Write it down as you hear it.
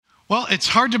Well, it's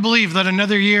hard to believe that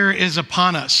another year is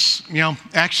upon us.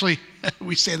 Actually,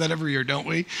 we say that every year, don't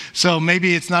we? So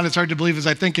maybe it's not as hard to believe as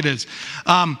I think it is.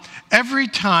 Every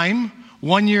time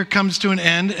one year comes to an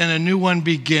end and a new one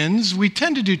begins, we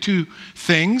tend to do two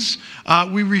things.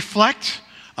 We reflect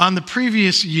on the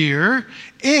previous year,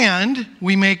 and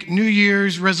we make New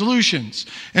Year's resolutions.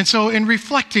 And so in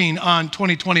reflecting on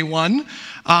 2021,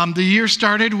 the year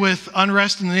started with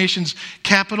unrest in the nation's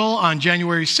capital on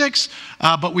January 6th,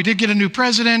 but we did get a new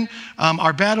president.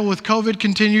 Our battle with COVID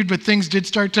continued, but things did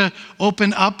start to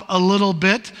open up a little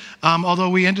bit, although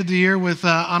we ended the year with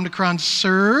Omicron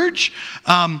surge.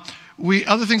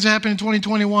 Other things that happened in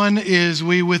 2021 is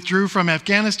we withdrew from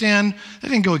Afghanistan. That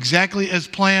didn't go exactly as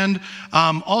planned.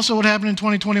 Also what happened in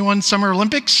 2021, Summer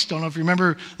Olympics. Don't know if you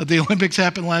remember that the Olympics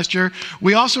happened last year.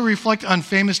 We also reflect on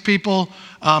famous people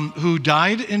who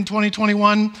died in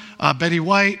 2021. Betty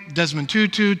White, Desmond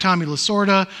Tutu, Tommy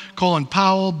Lasorda, Colin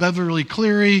Powell, Beverly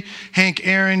Cleary, Hank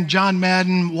Aaron, John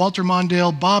Madden, Walter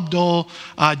Mondale, Bob Dole,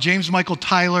 James Michael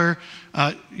Tyler.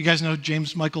 You guys know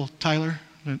James Michael Tyler?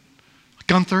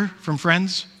 Gunther from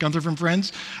Friends.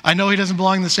 I know he doesn't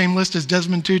belong in the same list as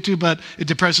Desmond Tutu, but it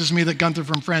depresses me that Gunther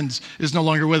from Friends is no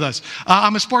longer with us.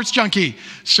 I'm a sports junkie,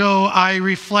 so I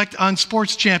reflect on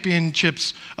sports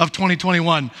championships of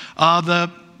 2021.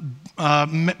 The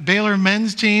Baylor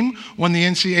men's team won the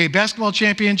NCAA basketball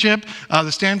championship.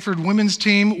 The Stanford women's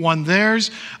team won theirs.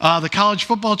 The college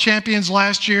football champions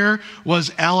last year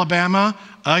was Alabama.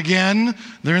 Again,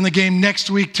 they're in the game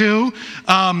next week too.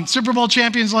 Super Bowl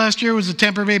champions last year was the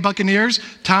Tampa Bay Buccaneers.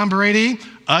 Tom Brady,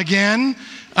 again.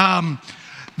 In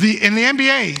the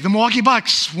NBA, the Milwaukee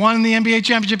Bucks won the NBA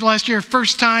championship last year.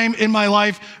 First time in my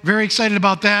life. Very excited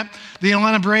about that. The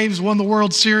Atlanta Braves won the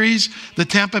World Series. The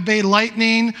Tampa Bay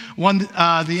Lightning won the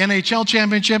NHL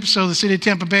championship. So the city of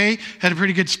Tampa Bay had a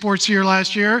pretty good sports year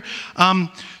last year.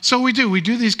 So we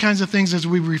do these kinds of things as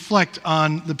we reflect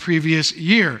on the previous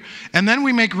year. And then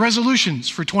we make resolutions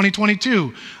for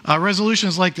 2022.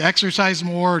 Resolutions like to exercise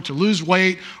more, or to lose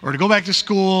weight, or to go back to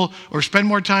school, or spend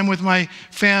more time with my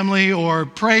family, or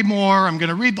pray more. I'm going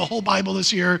to read the whole Bible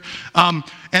this year. And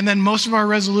then most of our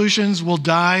resolutions will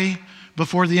die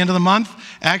before the end of the month.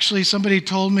 Actually, somebody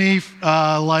told me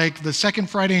like the second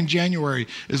Friday in January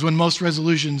is when most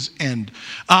resolutions end.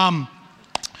 I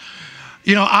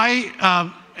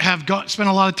have spent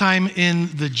a lot of time in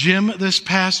the gym this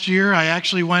past year. I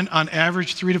actually went on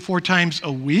average 3 to 4 times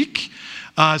a week.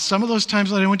 Some of those times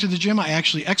that I went to the gym, I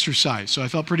actually exercised, so I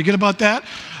felt pretty good about that.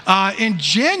 In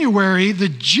January, the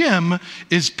gym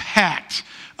is packed.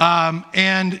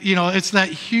 It's that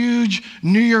huge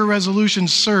New Year resolution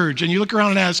surge. And you look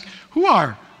around and ask, who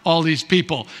are all these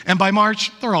people? And by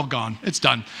March, they're all gone. It's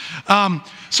done.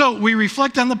 So we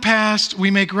reflect on the past. We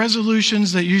make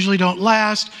resolutions that usually don't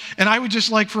last. And I would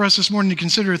just like for us this morning to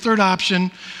consider a third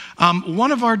option.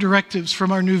 One of our directives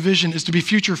from our new vision is to be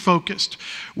future focused,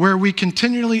 where we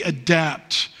continually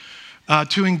adapt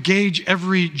to engage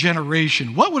every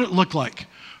generation. What would it look like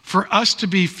for us to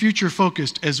be future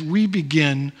focused as we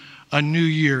begin a new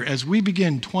year, as we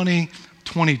begin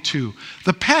 2022?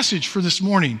 The passage for this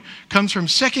morning comes from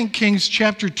 2 Kings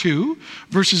chapter 2,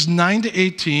 verses 9 to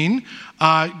 18. Go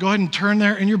ahead and turn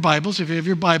there in your Bibles if you have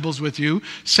your Bibles with you.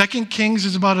 2 Kings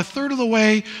is about a third of the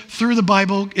way through the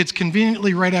Bible. It's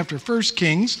conveniently right after 1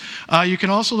 Kings. You can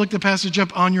also look the passage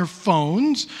up on your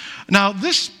phones. Now,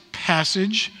 this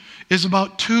passage is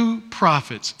about 2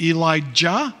 prophets,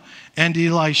 Elijah and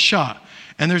Elisha.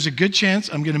 And there's a good chance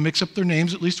I'm going to mix up their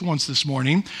names at least once this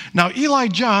morning. Now,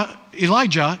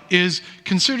 Elijah is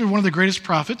considered one of the greatest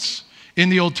prophets in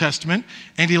the Old Testament,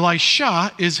 and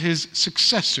Elisha is his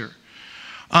successor.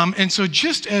 And so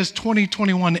just as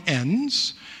 2021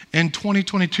 ends and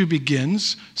 2022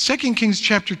 begins, 2 Kings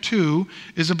chapter 2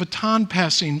 is a baton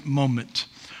passing moment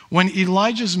when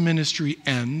Elijah's ministry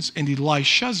ends and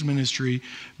Elisha's ministry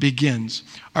begins.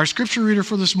 Our scripture reader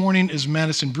for this morning is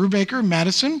Madison Brubaker.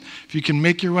 Madison, if you can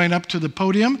make your way up to the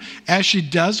podium. As she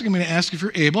does, I'm going to ask if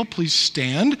you're able, please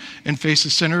stand and face the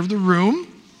center of the room.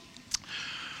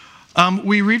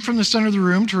 We read from the center of the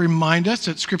room to remind us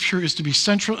that Scripture is to be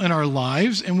central in our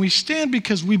lives, and we stand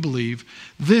because we believe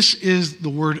this is the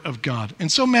Word of God.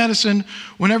 And so, Madison,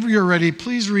 whenever you're ready,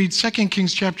 please read 2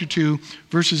 Kings chapter 2,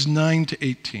 verses 9 to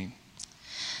 18.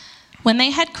 When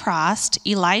they had crossed,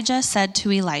 Elijah said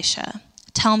to Elisha,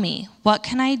 "Tell me, what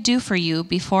can I do for you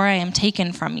before I am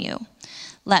taken from you?"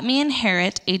 "Let me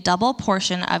inherit a double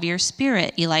portion of your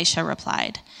spirit," Elisha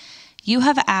replied. "You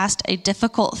have asked a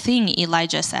difficult thing,"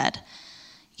 Elijah said.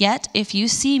 "Yet if you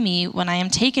see me when I am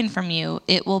taken from you,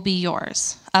 it will be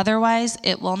yours. Otherwise,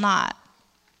 it will not."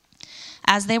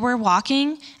 As they were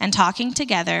walking and talking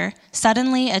together,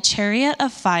 suddenly a chariot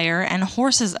of fire and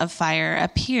horses of fire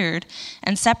appeared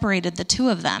and separated the two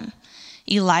of them.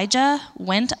 Elijah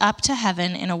went up to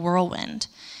heaven in a whirlwind.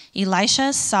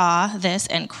 Elisha saw this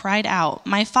and cried out,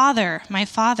 my father,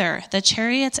 the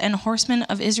chariots and horsemen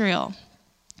of Israel."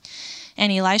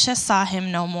 And Elisha saw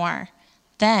him no more.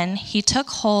 Then he took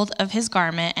hold of his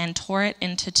garment and tore it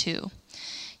into two.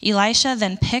 Elisha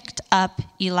then picked up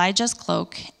Elijah's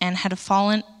cloak that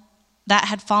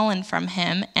had fallen from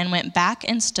him and went back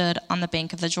and stood on the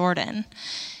bank of the Jordan.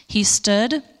 He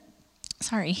took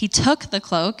the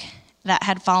cloak that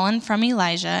had fallen from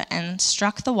Elijah and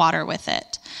struck the water with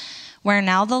it. Where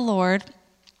now the Lord,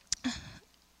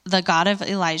 the God of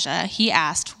Elijah, he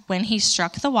asked. When he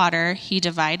struck the water, he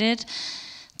divided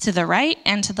to the right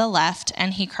and to the left,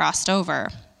 and he crossed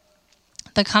over.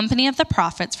 The company of the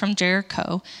prophets from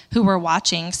Jericho who were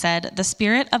watching said, "The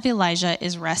spirit of Elijah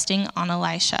is resting on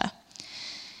Elisha."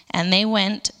 And they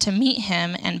went to meet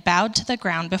him and bowed to the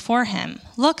ground before him.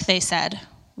 "Look," they said,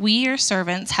 "we, your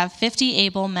servants, have 50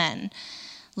 able men.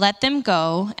 Let them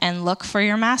go and look for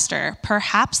your master.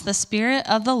 Perhaps the Spirit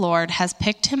of the Lord has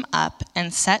picked him up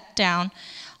and set down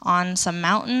on some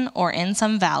mountain or in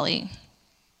some valley."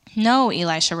 "No,"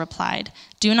 Elisha replied,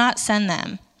 "do not send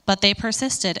them." But they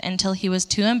persisted until he was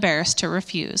too embarrassed to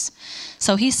refuse.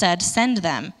 So he said, "Send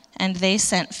them." And they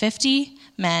sent 50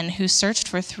 men who searched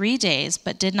for 3 days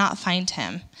but did not find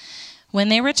him. When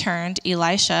they returned,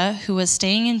 Elisha, who was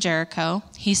staying in Jericho,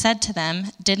 he said to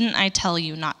them, "Didn't I tell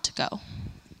you not to go?"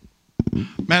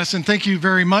 Madison, thank you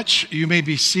very much. You may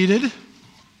be seated.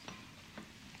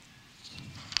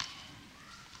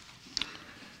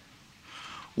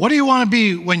 What do you want to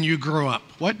be when you grow up?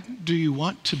 What do you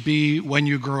want to be when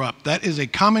you grow up? That is a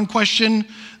common question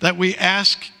that we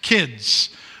ask kids.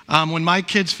 When my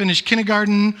kids finished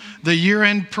kindergarten, the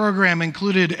year-end program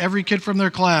included every kid from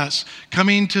their class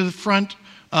coming to the front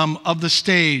of the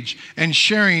stage and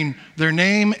sharing their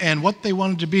name and what they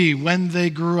wanted to be when they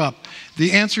grew up.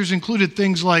 The answers included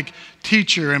things like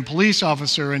teacher and police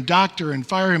officer and doctor and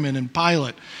fireman and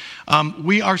pilot.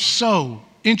 We are so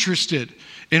interested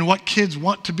in what kids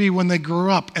want to be when they grow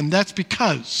up, and that's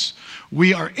because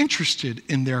we are interested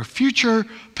in their future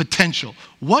potential.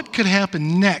 What could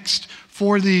happen next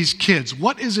for these kids?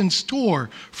 What is in store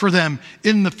for them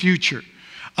in the future?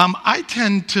 I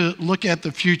tend to look at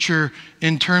the future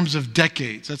in terms of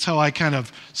decades. That's how I kind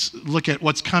of look at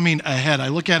what's coming ahead. I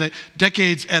look at it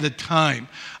decades at a time.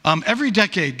 Every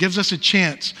decade gives us a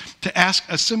chance to ask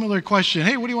a similar question.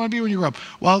 Hey, what do you want to be when you grow up?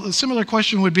 Well, the similar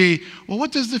question would be, well,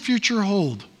 what does the future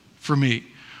hold for me?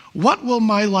 What will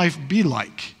my life be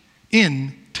like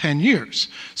in 10 years?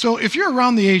 So if you're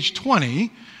around the age 20,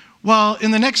 well, in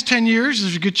the next 10 years,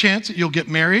 there's a good chance that you'll get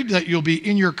married, that you'll be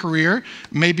in your career.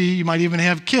 Maybe you might even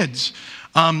have kids.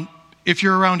 If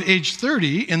you're around age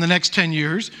 30, in the next 10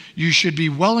 years, you should be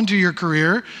well into your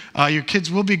career. Your kids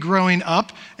will be growing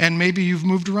up, and maybe you've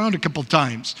moved around a couple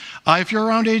times. If you're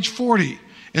around age 40,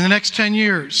 in the next 10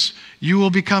 years, you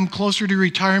will become closer to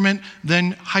retirement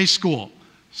than high school.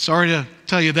 Sorry to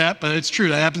tell you that, but it's true.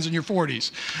 That happens in your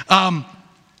 40s.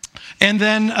 And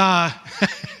then,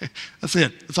 that's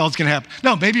it. That's all that's going to happen.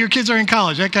 No, maybe your kids are in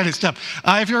college, that kind of stuff.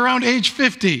 If you're around age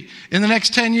 50, in the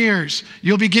next 10 years,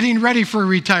 you'll be getting ready for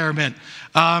retirement.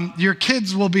 Your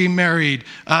kids will be married.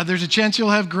 There's a chance you'll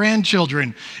have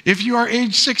grandchildren. If you are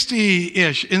age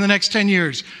 60-ish in the next 10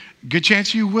 years, good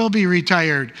chance you will be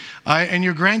retired, and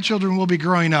your grandchildren will be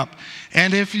growing up.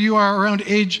 And if you are around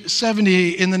age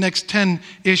 70 in the next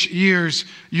 10-ish years,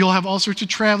 you'll have all sorts of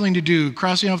traveling to do,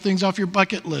 crossing off things off your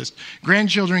bucket list,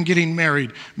 grandchildren getting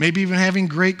married, maybe even having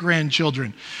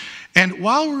great-grandchildren. And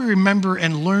while we remember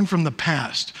and learn from the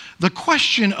past, the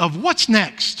question of what's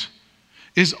next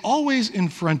is always in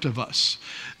front of us.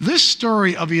 This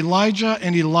story of Elijah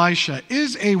and Elisha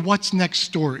is a what's next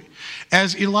story.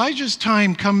 As Elijah's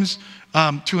time comes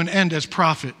to an end as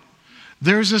prophet,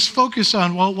 there's this focus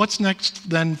on, well, what's next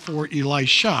then for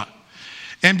Elisha?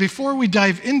 And before we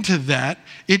dive into that,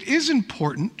 it is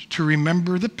important to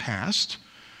remember the past,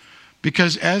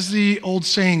 because as the old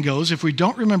saying goes, if we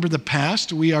don't remember the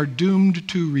past, we are doomed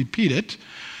to repeat it.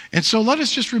 And so let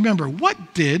us just remember,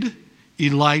 what did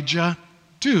Elijah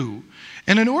do?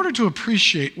 And in order to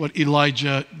appreciate what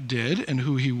Elijah did and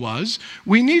who he was,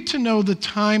 we need to know the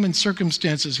time and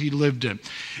circumstances he lived in.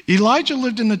 Elijah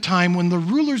lived in the time when the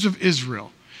rulers of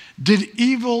Israel did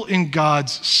evil in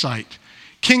God's sight.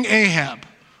 King Ahab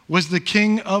was the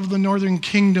king of the northern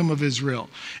kingdom of Israel,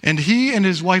 and he and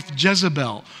his wife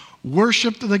Jezebel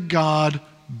worshiped the god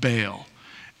Baal.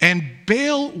 And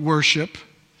Baal worship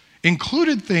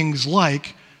included things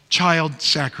like child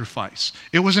sacrifice.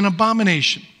 It was an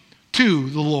abomination to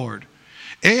the Lord.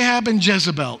 Ahab and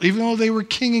Jezebel, even though they were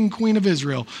king and queen of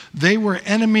Israel, they were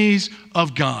enemies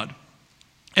of God.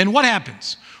 And what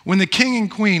happens when the king and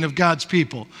queen of God's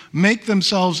people make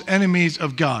themselves enemies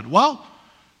of God? Well,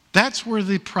 that's where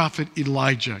the prophet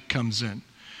Elijah comes in.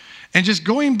 And just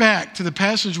going back to the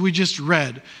passage we just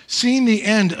read, seeing the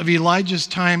end of Elijah's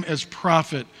time as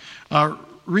prophet,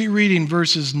 rereading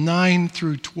verses 9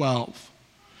 through 12.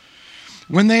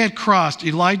 When they had crossed,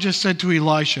 Elijah said to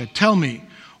Elisha, "Tell me,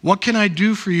 what can I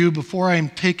do for you before I am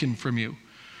taken from you?"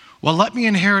 "Well, let me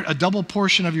inherit a double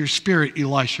portion of your spirit,"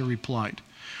 Elisha replied.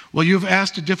 "Well, you have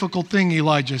asked a difficult thing,"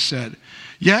 Elijah said.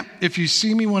 "Yet, if you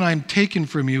see me when I am taken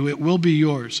from you, it will be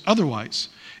yours. Otherwise,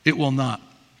 it will not."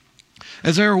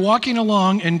 As they were walking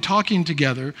along and talking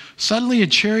together, suddenly a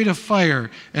chariot of fire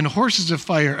and horses of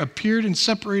fire appeared and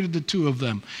separated the two of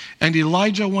them. And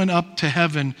Elijah went up to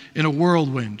heaven in a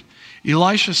whirlwind.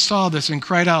 Elisha saw this and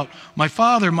cried out, my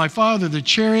father, the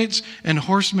chariots and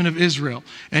horsemen of Israel."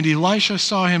 And Elisha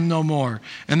saw him no more.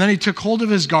 And then he took hold of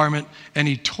his garment and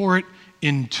he tore it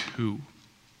in two.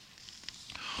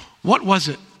 What was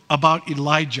it about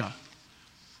Elijah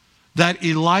that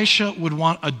Elisha would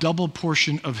want a double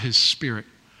portion of his spirit?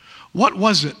 What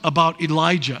was it about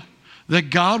Elijah that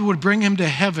God would bring him to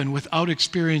heaven without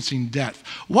experiencing death?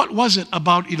 What was it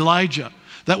about Elijah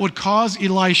that would cause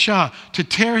Elisha to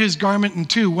tear his garment in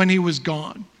two when he was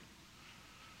gone?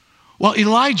 Well,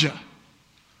 Elijah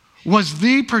was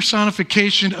the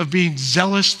personification of being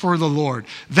zealous for the Lord.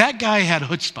 That guy had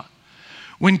chutzpah.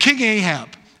 When King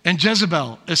Ahab and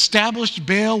Jezebel established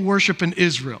Baal worship in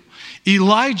Israel,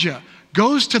 Elijah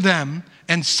goes to them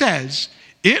and says,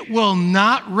 "It will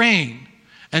not rain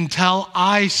until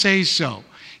I say so."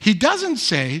 He doesn't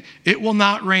say, "It will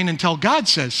not rain until God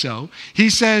says so."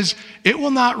 He says, "It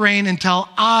will not rain until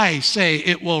I say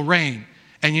it will rain."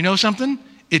 And you know something?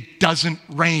 It doesn't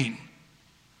rain.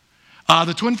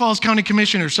 The Twin Falls County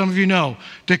Commissioner, some of you know,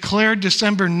 declared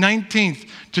December 19th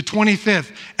to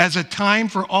 25th as a time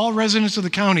for all residents of the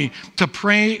county to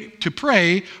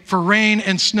pray for rain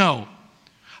and snow.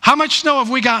 How much snow have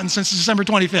we gotten since December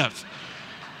 25th?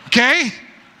 Okay?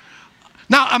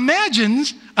 Now imagine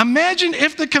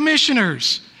if the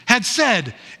commissioners had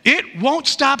said, "It won't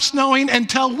stop snowing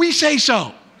until we say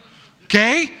so."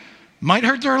 Okay? Might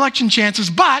hurt their election chances,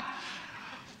 but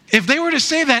if they were to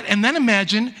say that, and then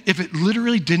imagine if it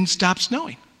literally didn't stop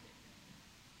snowing.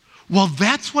 Well,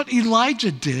 that's what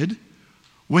Elijah did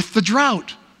with the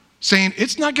drought, saying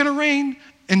it's not going to rain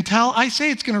until I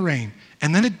say it's going to rain,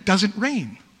 and then it doesn't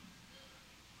rain.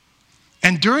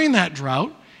 And during that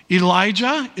drought,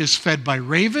 Elijah is fed by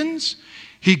ravens.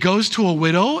 He goes to a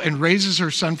widow and raises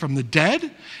her son from the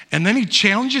dead. And then he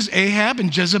challenges Ahab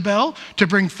and Jezebel to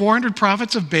bring 400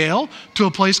 prophets of Baal to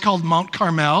a place called Mount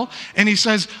Carmel. And he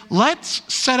says, let's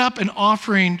set up an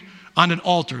offering on an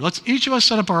altar. Let's each of us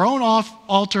set up our own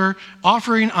altar,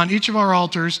 offering on each of our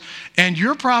altars. And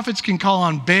your prophets can call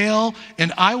on Baal,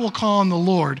 and I will call on the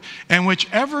Lord. And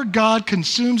whichever God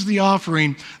consumes the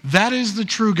offering, that is the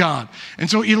true God. And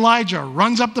so Elijah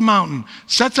runs up the mountain,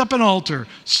 sets up an altar,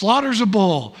 slaughters a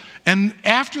bull. And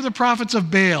after the prophets of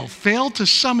Baal fail to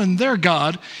summon their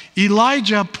God,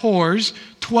 Elijah pours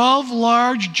 12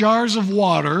 large jars of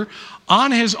water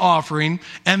on his offering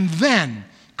and then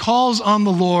calls on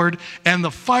the Lord, and the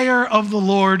fire of the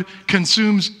Lord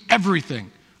consumes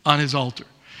everything on his altar.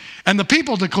 And the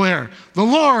people declare, "The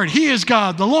Lord, He is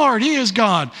God. The Lord, He is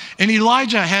God." And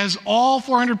Elijah has all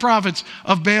 400 prophets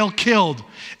of Baal killed.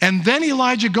 And then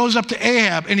Elijah goes up to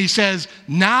Ahab and he says,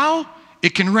 "Now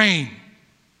it can rain."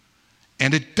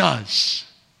 And it does.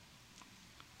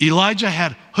 Elijah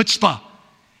had chutzpah.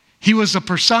 He was a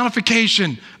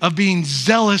personification of being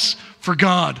zealous for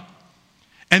God.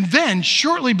 And then,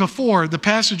 shortly before the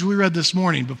passage we read this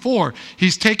morning, before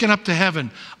he's taken up to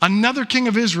heaven, another king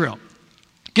of Israel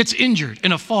gets injured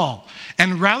in a fall.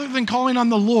 And rather than calling on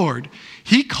the Lord,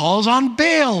 he calls on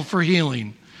Baal for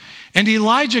healing. And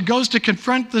Elijah goes to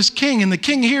confront this king, and the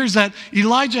king hears that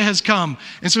Elijah has come.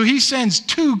 And so he sends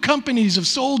 2 companies of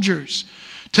soldiers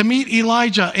to meet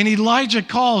Elijah. And Elijah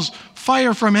calls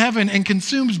fire from heaven and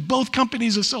consumes both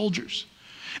companies of soldiers.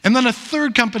 And then a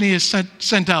 3rd company is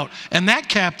sent out. And that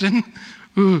captain,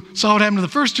 who saw what happened to the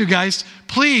first 2 guys,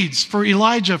 pleads for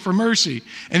Elijah for mercy.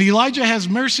 And Elijah has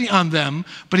mercy on them,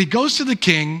 but he goes to the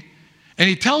king, and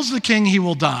he tells the king he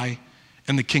will die,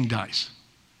 and the king dies.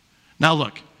 Now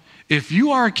look, if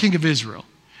you are a king of Israel,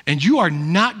 and you are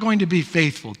not going to be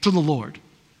faithful to the Lord,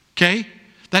 okay?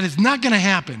 That is not going to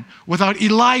happen without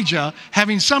Elijah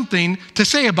having something to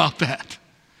say about that.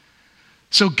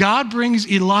 So God brings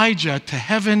Elijah to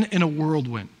heaven in a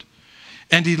whirlwind.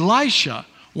 And Elisha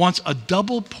wants a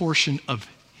double portion of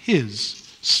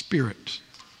his spirit.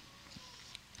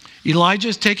 Elijah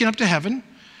is taken up to heaven,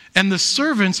 and the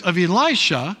servants of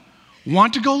Elisha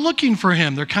want to go looking for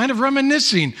him. They're kind of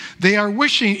reminiscing. They are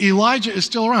wishing Elijah is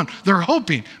still around. They're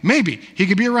hoping maybe he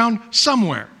could be around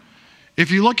somewhere. If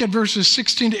you look at verses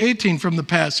 16 to 18 from the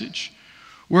passage,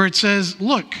 where it says,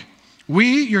 "Look,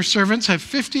 we, your servants, have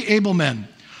 50 able men.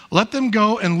 Let them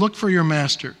go and look for your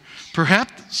master.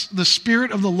 Perhaps the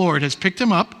Spirit of the Lord has picked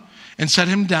him up and set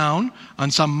him down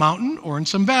on some mountain or in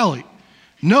some valley."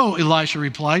 "No," Elisha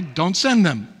replied, "don't send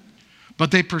them."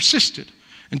 But they persisted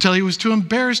until he was too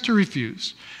embarrassed to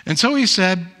refuse. And so he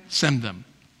said, "Send them."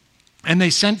 And they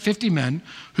sent 50 men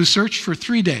who searched for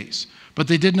 3 days, but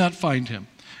they did not find him.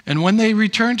 And when they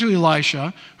returned to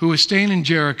Elisha, who was staying in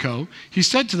Jericho, he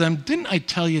said to them, "Didn't I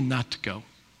tell you not to go?"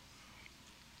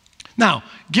 Now,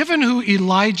 given who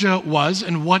Elijah was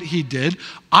and what he did,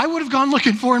 I would have gone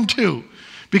looking for him too.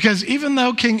 Because even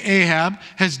though King Ahab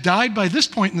has died by this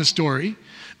point in the story,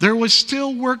 there was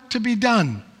still work to be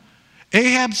done.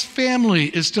 Ahab's family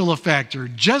is still a factor.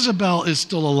 Jezebel is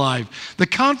still alive. The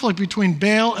conflict between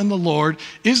Baal and the Lord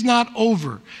is not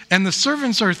over. And the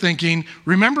servants are thinking,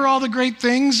 remember all the great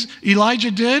things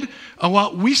Elijah did?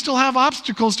 Well, we still have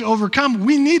obstacles to overcome.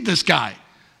 We need this guy.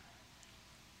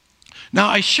 Now,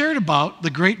 I shared about the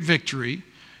great victory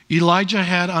Elijah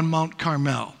had on Mount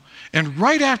Carmel. And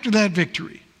right after that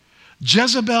victory,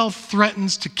 Jezebel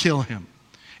threatens to kill him.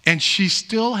 And she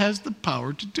still has the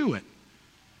power to do it.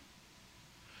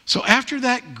 So after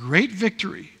that great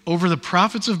victory over the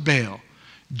prophets of Baal,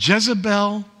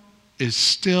 Jezebel is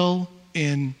still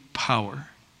in power,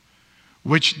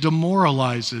 which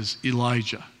demoralizes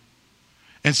Elijah.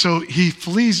 And so he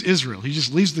flees Israel. He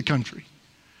just leaves the country.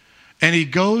 And he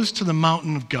goes to the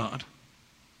mountain of God.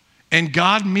 And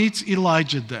God meets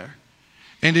Elijah there.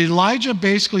 And Elijah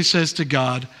basically says to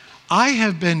God, "I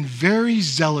have been very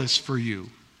zealous for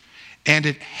you, and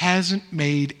it hasn't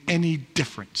made any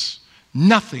difference.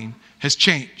 Nothing has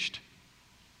changed."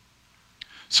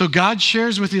 So God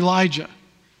shares with Elijah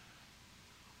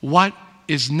what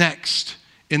is next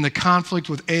in the conflict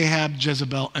with Ahab,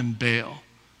 Jezebel, and Baal.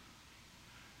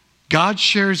 God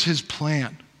shares his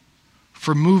plan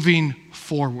for moving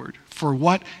forward, for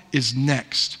what is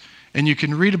next. And you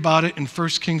can read about it in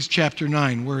 1 Kings chapter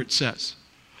 9, where it says,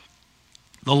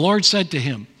 "The Lord said to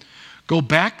him, 'Go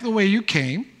back the way you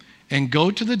came and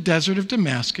go to the desert of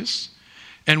Damascus.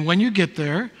 And when you get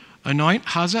there, anoint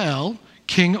Hazael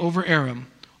king over Aram.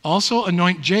 Also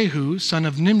anoint Jehu, son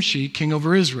of Nimshi, king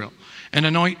over Israel. And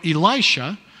anoint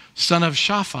Elisha, son of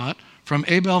Shaphat, from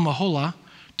Abel-Meholah,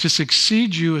 to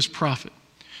succeed you as prophet.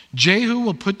 Jehu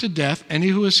will put to death any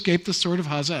who escape the sword of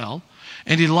Hazael,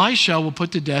 and Elisha will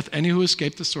put to death any who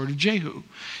escape the sword of Jehu.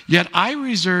 Yet I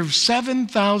reserve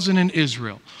 7,000 in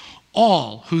Israel,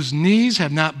 all whose knees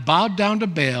have not bowed down to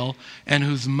Baal and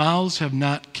whose mouths have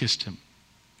not kissed him.'"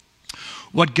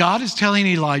 What God is telling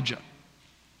Elijah,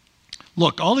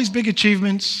 look, all these big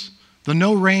achievements, the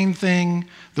no rain thing,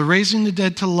 the raising the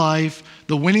dead to life,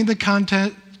 the winning the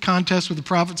contest with the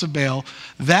prophets of Baal,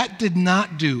 that did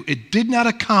not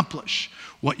accomplish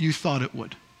what you thought it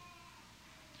would.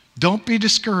 Don't be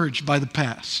discouraged by the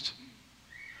past.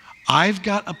 I've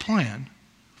got a plan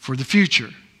for the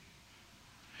future.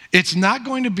 It's not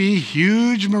going to be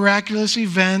huge miraculous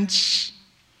events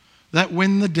that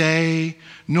win the day,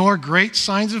 nor great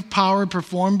signs of power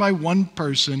performed by one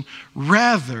person.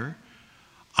 Rather,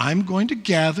 I'm going to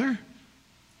gather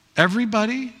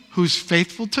everybody who's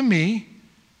faithful to me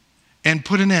and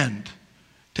put an end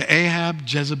to Ahab,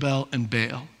 Jezebel, and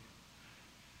Baal.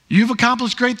 You've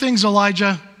accomplished great things,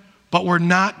 Elijah, but we're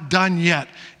not done yet.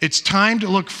 It's time to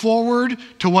look forward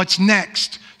to what's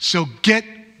next, so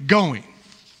get going.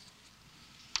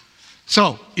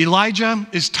 So Elijah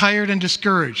is tired and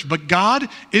discouraged, but God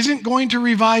isn't going to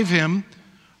revive him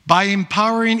by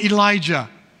empowering Elijah.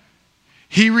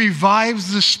 He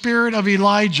revives the spirit of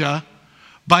Elijah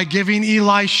by giving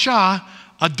Elisha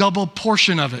a double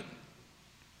portion of it.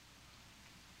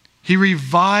 He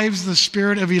revives the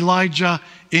spirit of Elijah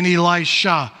in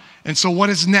Elisha. And so what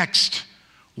is next?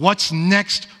 What's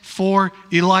next for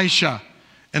Elisha?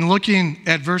 And looking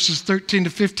at verses 13 to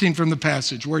 15 from the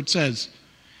passage where it says,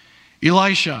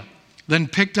 "Elisha then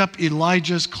picked up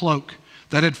Elijah's cloak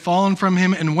that had fallen from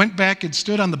him and went back and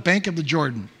stood on the bank of the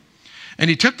Jordan. And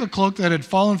he took the cloak that had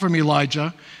fallen from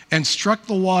Elijah and struck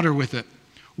the water with it.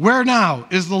 'Where now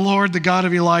is the Lord, the God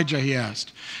of Elijah?' he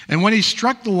asked. And when he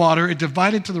struck the water, it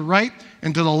divided to the right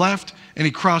and to the left, and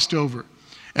he crossed over.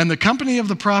 And the company of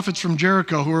the prophets from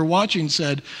Jericho who were watching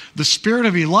said, 'The spirit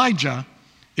of Elijah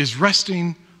is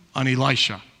resting on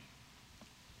Elisha.'"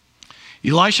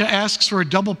 Elisha asks for a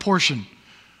double portion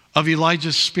of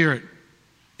Elijah's spirit.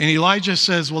 And Elijah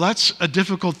says, well, that's a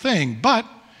difficult thing, but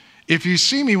if you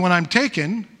see me when I'm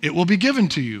taken, it will be given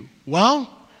to you. Well,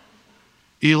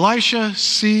 Elisha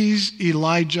sees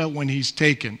Elijah when he's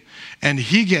taken, and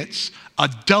he gets a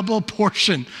double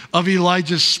portion of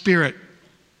Elijah's spirit.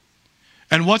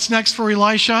 And what's next for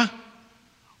Elisha?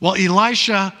 Well,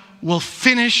 Elisha will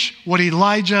finish what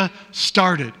Elijah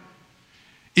started.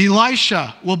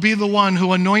 Elisha will be the one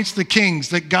who anoints the kings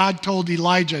that God told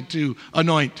Elijah to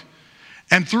anoint.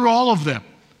 And through all of them,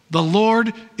 the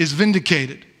Lord is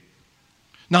vindicated.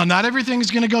 Now, not everything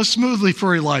is going to go smoothly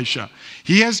for Elisha.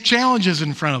 He has challenges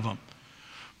in front of him.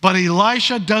 But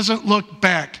Elisha doesn't look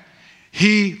back.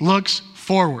 He looks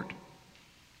forward.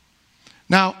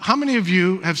 Now, how many of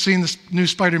you have seen this new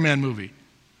Spider-Man movie?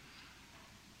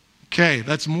 Okay,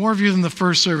 that's more of you than the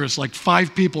first service. Like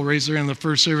 5 people raised their hand in the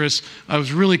first service. I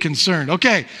was really concerned.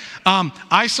 Okay,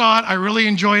 I saw it. I really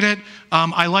enjoyed it.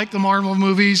 I like the Marvel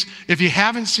movies. If you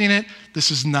haven't seen it, this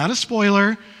is not a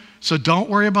spoiler, so don't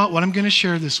worry about what I'm going to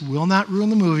share. This will not ruin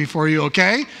the movie for you,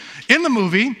 okay? In the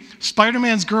movie,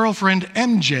 Spider-Man's girlfriend,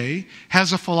 MJ,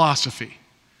 has a philosophy.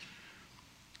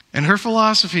 And her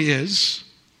philosophy is,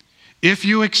 if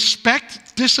you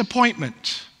expect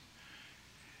disappointment,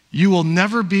 you will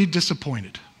never be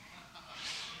disappointed.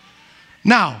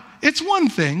 Now, it's one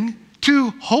thing to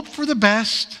hope for the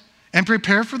best and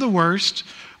prepare for the worst,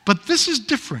 but this is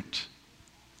different.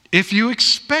 If you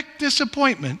expect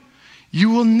disappointment, you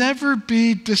will never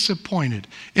be disappointed.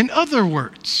 In other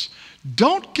words,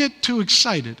 don't get too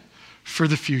excited for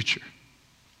the future.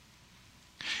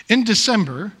 In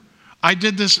December, I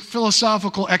did this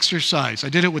philosophical exercise. I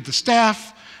did it with the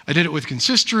staff, I did it with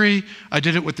consistory, I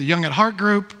did it with the Young at Heart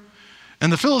group.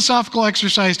 And the philosophical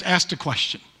exercise asked a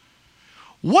question.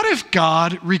 What if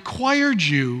God required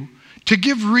you to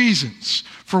give reasons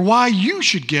for why you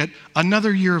should get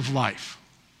another year of life?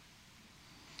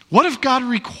 What if God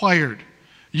required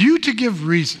you to give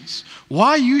reasons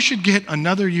why you should get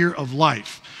another year of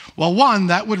life? Well, one,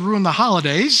 that would ruin the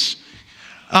holidays.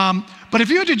 But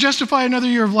if you had to justify another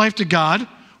year of life to God,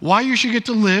 why you should get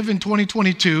to live in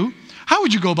 2022, how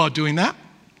would you go about doing that?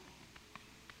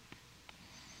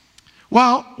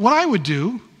 Well, what I would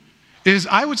do is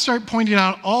I would start pointing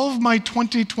out all of my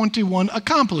 2021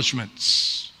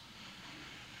 accomplishments.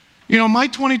 You know, my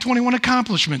 2021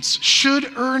 accomplishments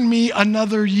should earn me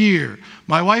another year.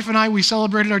 My wife and I, we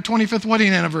celebrated our 25th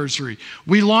wedding anniversary.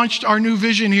 We launched our new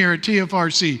vision here at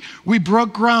TFRC. We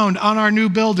broke ground on our new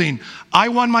building. I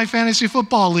won my fantasy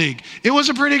football league. It was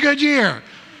a pretty good year.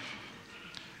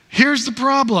 Here's the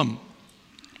problem.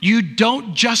 You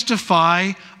don't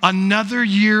justify another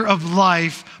year of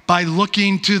life by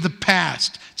looking to the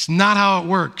past. It's not how it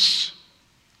works.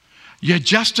 You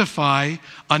justify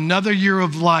another year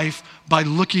of life by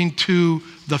looking to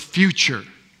the future.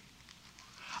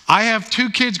 I have 2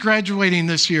 kids graduating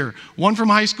this year, one from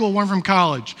high school, one from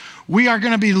college. We are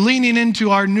going to be leaning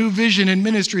into our new vision in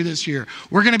ministry this year.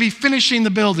 We're going to be finishing the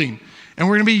building, and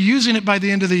we're going to be using it by the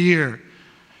end of the year.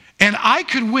 And I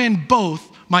could win both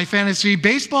my fantasy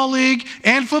baseball league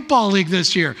and football league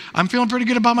this year. I'm feeling pretty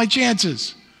good about my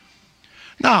chances.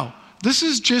 Now, this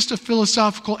is just a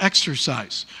philosophical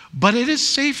exercise, but it is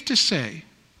safe to say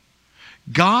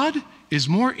God is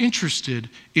more interested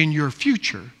in your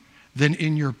future than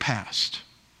in your past.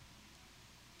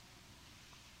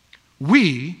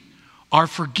 We are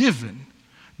forgiven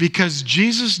because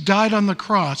Jesus died on the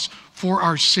cross for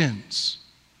our sins.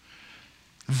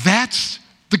 That's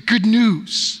the good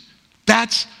news.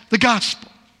 That's the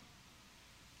gospel.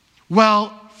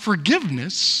 Well,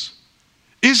 forgiveness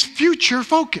is future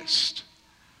focused.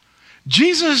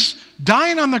 Jesus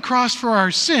dying on the cross for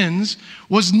our sins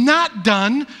was not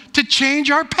done to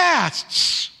change our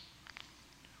pasts.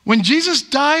 When Jesus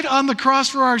died on the cross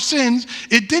for our sins,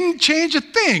 it didn't change a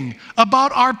thing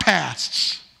about our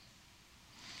pasts.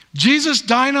 Jesus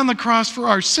dying on the cross for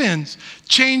our sins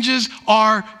changes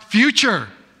our future.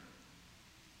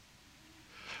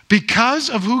 Because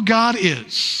of who God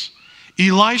is,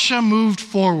 Elisha moved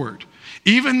forward,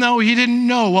 even though he didn't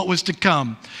know what was to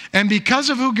come. And because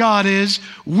of who God is,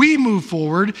 we move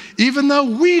forward, even though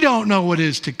we don't know what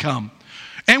is to come.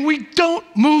 And we don't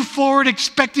move forward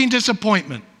expecting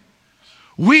disappointment.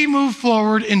 We move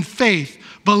forward in faith,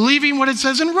 believing what it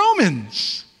says in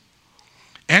Romans.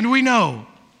 And we know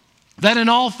that in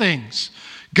all things,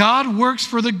 God works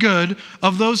for the good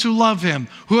of those who love him,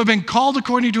 who have been called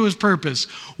according to his purpose.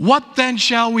 What then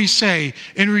shall we say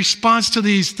in response to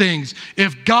these things?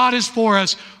 If God is for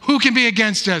us, who can be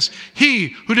against us?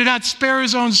 He who did not spare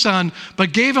his own son,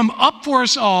 but gave him up for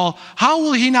us all, how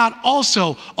will he not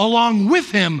also, along with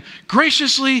him,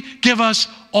 graciously give us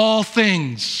all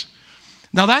things?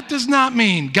 Now that does not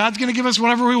mean God's going to give us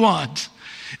whatever we want.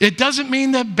 It doesn't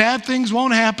mean that bad things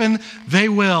won't happen. They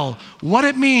will. What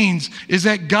it means is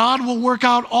that God will work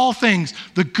out all things,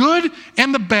 the good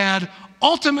and the bad,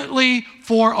 ultimately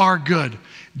for our good.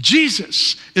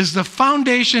 Jesus is the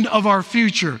foundation of our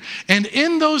future. And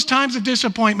in those times of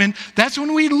disappointment, that's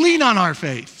when we lean on our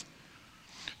faith,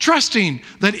 trusting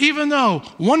that even though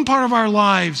one part of our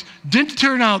lives didn't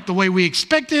turn out the way we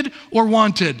expected or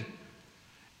wanted,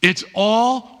 it's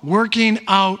all working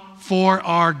out for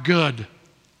our good.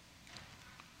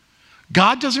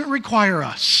 God doesn't require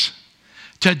us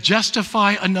to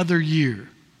justify another year.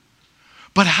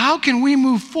 But how can we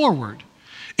move forward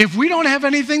if we don't have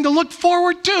anything to look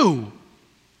forward to?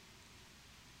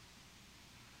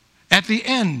 At the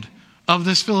end of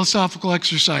this philosophical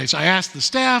exercise, I asked the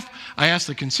staff, I asked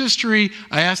the consistory,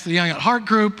 I asked the Young at Heart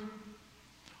group,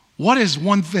 what is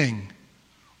one thing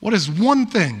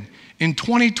in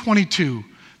 2022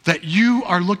 that you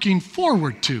are looking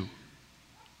forward to?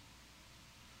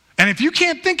 And if you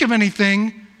can't think of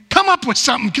anything, come up with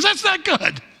something, because that's not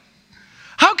good.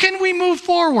 How can we move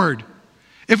forward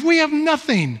if we have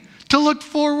nothing to look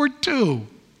forward to?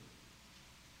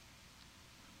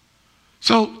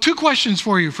 So, 2 questions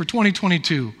for you for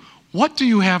 2022. What do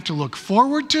you have to look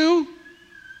forward to?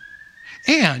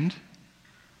 And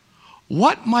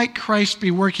what might Christ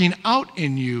be working out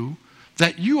in you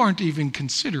that you aren't even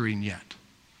considering yet?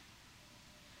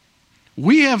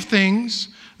 We have things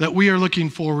that we are looking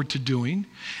forward to doing,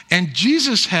 and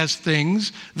Jesus has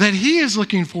things that he is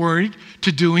looking forward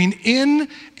to doing in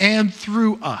and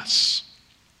through us.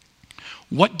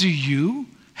 What do you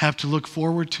have to look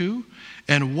forward to,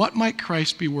 and what might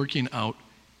Christ be working out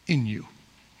in you?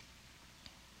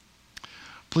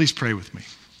 Please pray with me.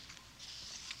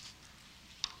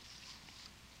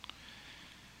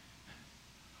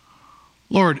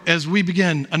 Lord, as we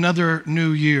begin another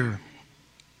new year,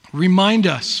 remind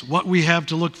us what we have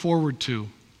to look forward to.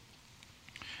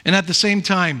 And at the same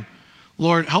time,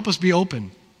 Lord, help us be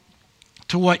open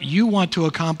to what you want to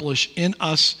accomplish in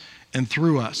us and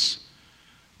through us.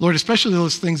 Lord, especially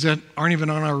those things that aren't even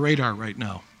on our radar right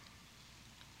now.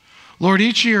 Lord,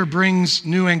 each year brings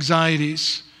new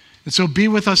anxieties, and so be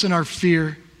with us in our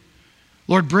fear.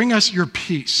 Lord, bring us your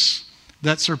peace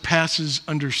that surpasses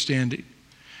understanding.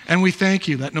 And we thank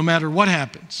you that no matter what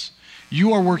happens,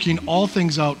 you are working all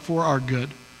things out for our good.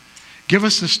 Give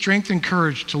us the strength and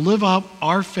courage to live out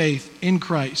our faith in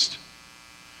Christ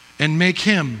and make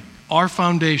him our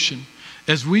foundation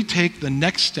as we take the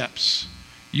next steps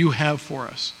you have for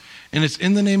us. And it's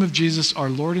in the name of Jesus, our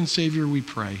Lord and Savior, we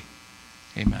pray.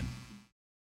 Amen.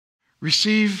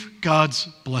 Receive God's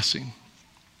blessing.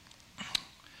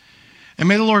 And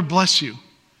may the Lord bless you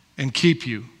and keep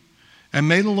you. And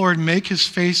may the Lord make his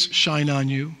face shine on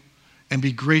you and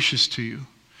be gracious to you.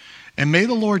 And may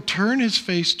the Lord turn his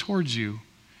face towards you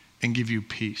and give you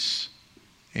peace.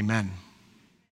 Amen.